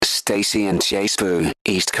Stacey and Jay Spoo,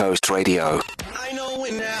 East Coast Radio. I know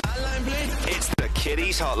when that hotline bling. It's the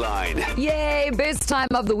Kiddies Hotline. Yay, best time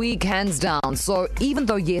of the week, hands down. So even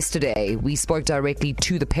though yesterday we spoke directly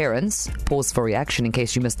to the parents, pause for reaction in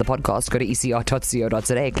case you missed the podcast, go to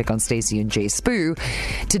ecr.co.za, click on Stacey and Jay Spoo.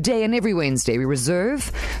 Today and every Wednesday we reserve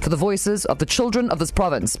for the voices of the children of this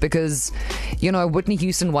province because, you know, Whitney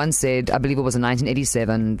Houston once said, I believe it was in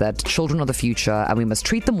 1987, that children are the future and we must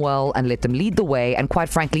treat them well and let them lead the way. And quite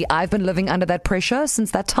frankly, I've been living under that pressure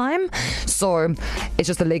since that time. So it's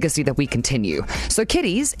just a legacy that we continue. So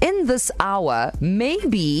kiddies, in this hour,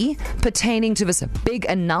 maybe pertaining to this big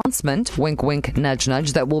announcement, wink, wink, nudge,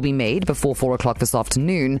 nudge, that will be made before 4 o'clock this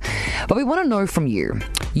afternoon. But we want to know from you,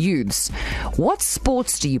 youths, what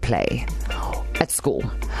sports do you play at school?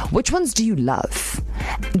 Which ones do you love?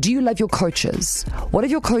 Do you love your coaches? What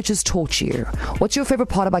have your coaches taught you? What's your favorite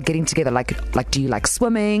part about getting together? Like, do you like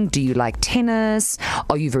swimming? Do you like tennis?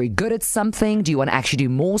 Are you very good at something? Do you want to actually do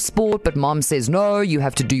more sport, but mom says no, you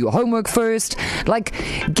have to do your homework first? Like,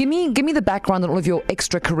 give me the background on all of your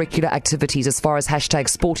extracurricular activities as far as hashtag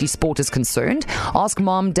sporty sport is concerned. Ask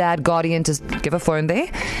mom, dad, guardian to give a phone there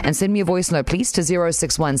and send me a voice note, please, to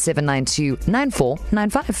 061 792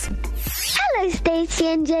 9495. Hello, Stacey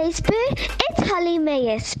and Jay Spoo. It's Holly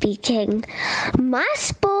Mayer speaking. My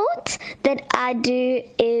sport that I do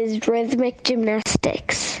is rhythmic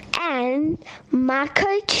gymnastics. And my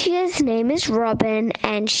coach's name is Robin,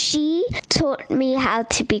 and she taught me how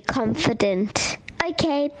to be confident.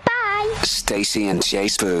 Okay, bye. Stacey and Jay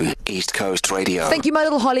Spoo, East Coast Radio. Thank you, my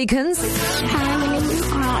little Hollykins. Hi, my name is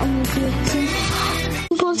Ara.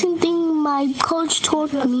 Important thing my coach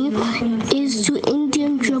taught me is to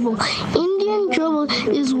Indian dribble. Indian dribble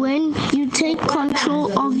is when you take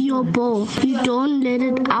control of your ball. You don't let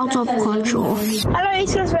it out of control. Hello,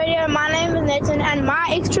 East Coast Radio. My name is Nathan, and my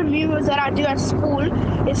extra movements that I do at school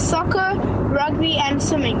is soccer, rugby, and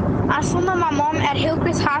swimming. I swim with my mom at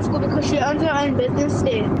Hillcrest High School because she owns her own business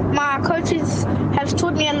there. My coaches have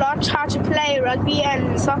taught me a lot how to play rugby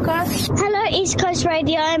and soccer. Hello, East Coast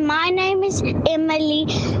Radio. My name is Emily,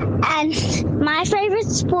 and my favorite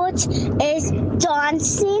sport is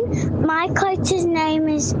dancing. My coach's name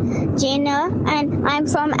is Jenna, and I'm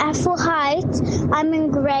from Apple Heights. I'm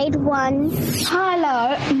in grade 1.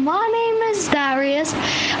 Hello, my name is Darius.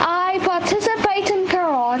 I participate in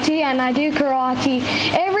karate, and I do karate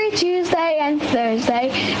every Tuesday and Thursday,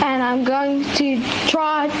 and I'm going to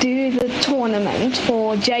try to do the tournament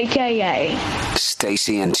for JKA.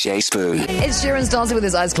 Stacey and Jay Spoo. Ed Sheeran's dancing with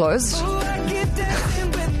his eyes closed.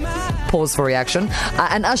 Pause for reaction.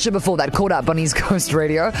 And Usher before that, caught up on East Coast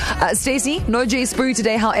Radio. Stacey, no Jay Spoo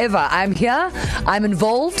today. However, I'm here. I'm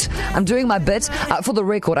involved. I'm doing my bit. For the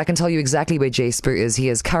record, I can tell you exactly where Jay Spoo is. He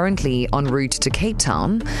is currently en route to Cape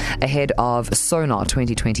Town ahead of Sonar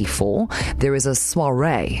 2024. There is a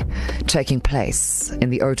soiree taking place in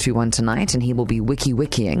the 021 tonight, and he will be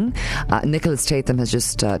wiki-wikiing. Nicholas Tatham has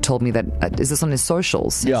just told me that, is this on his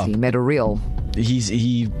socials? Yeah. He made a reel.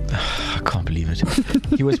 I can't believe it.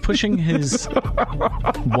 He was pushing his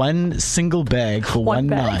one single bag for one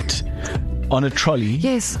night on a trolley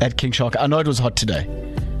at King Shark. I know it was hot today,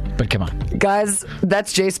 but come on. Guys,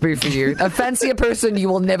 that's Jay Spoo for you. A fancier person you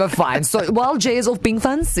will never find. So while Jay is off being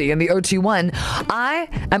fancy in the 021, I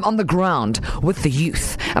am on the ground with the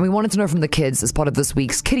youth. And we wanted to know from the kids as part of this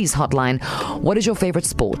week's Kiddies Hotline, what is your favorite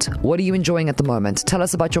sport? What are you enjoying at the moment? Tell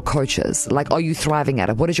us about your coaches. Like, are you thriving at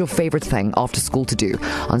it? What is your favorite thing after school to do?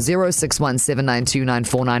 On 061 792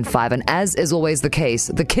 9495. And as is always the case,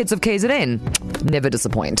 the kids of KZN never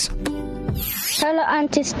disappoint. Hello,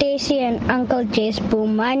 Auntie Stacey and Uncle Jay Spoo.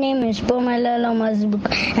 My name is Bomalelo Mazbuk,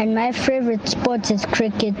 and my favorite sport is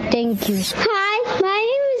cricket. Thank you. Hi, my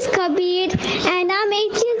name is Kabir, and I'm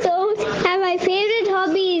 8 years old, and my favorite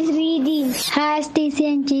hobby is reading. Hi, Stacey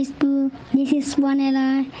and Jay Spoo. This is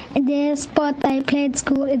Bonella. The sport I play at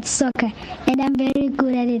school is soccer, and I'm very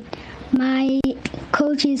good at it. My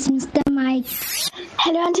coach is Mr. Mike.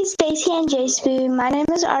 Hello, Auntie Stacey and Jay Spoo. My name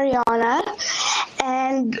is Ariana,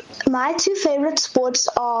 and my two favorite sports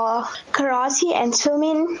are karate and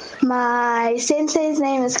swimming. My sensei's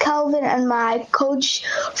name is Calvin, and my coach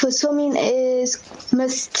for swimming is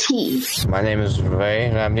Miss T. My name is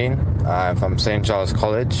Ray Ramdeen. I'm from St. Charles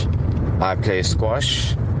College. I play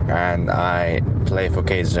squash, and I play for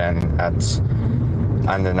KZN at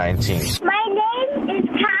under 19. My name is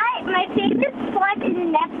Kai. My favorite sport is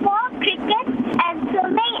netball, cricket, and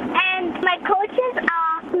swimming. And my coaches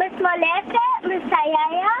are Miss Molete, Miss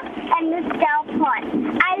Sayaya, and Miss Delport.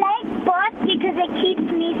 I like sports because it keeps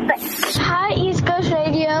me fit. Hi, East Coast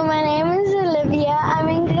Radio. My name is Olivia. I'm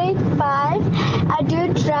in grade 5. I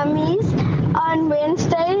do drummies on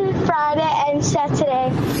Wednesdays,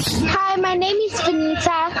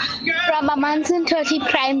 Manson Toti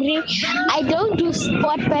Primary. I don't do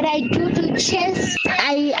sport, but I do chess.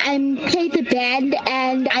 I play the band,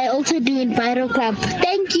 and I also do Enviro Club.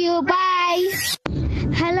 Thank you. Bye.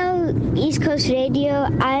 Hello, East Coast Radio.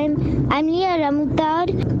 I'm Leah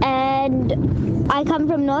Ramutard, and I come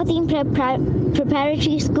from Northern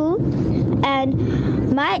Preparatory School.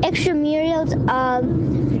 And my extramurals are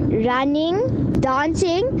running,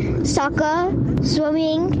 dancing, soccer,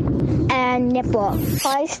 swimming, and netball.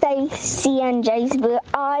 Hi, Stacey and Jasper.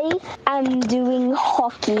 I am doing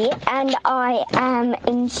hockey, and I am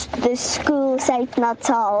in the school St.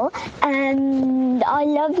 Natal. And I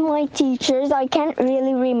love my teachers. I can't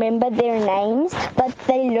really remember their names, but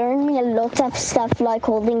they learn me a lot of stuff like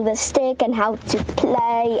holding the stick and how to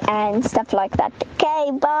play and stuff like that.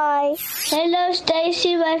 Okay, bye. Hello,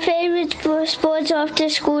 Stacey. My favorite sports after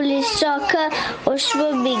school is soccer or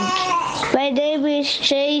swimming. My name is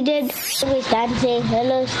Jaden. With dancing.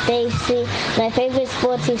 Hello, Stacey. My favorite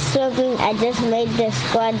sport is swimming. I just made the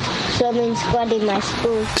swimming squad in my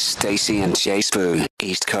school. Stacey and Jay Spoo,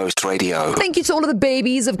 East Coast Radio. Thank you to all of the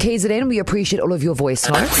babies of KZN. We appreciate all of your voice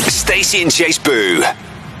notes. Stacey and Jay Spoo.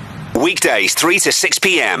 Weekdays 3 to 6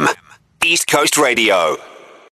 p.m. East Coast Radio.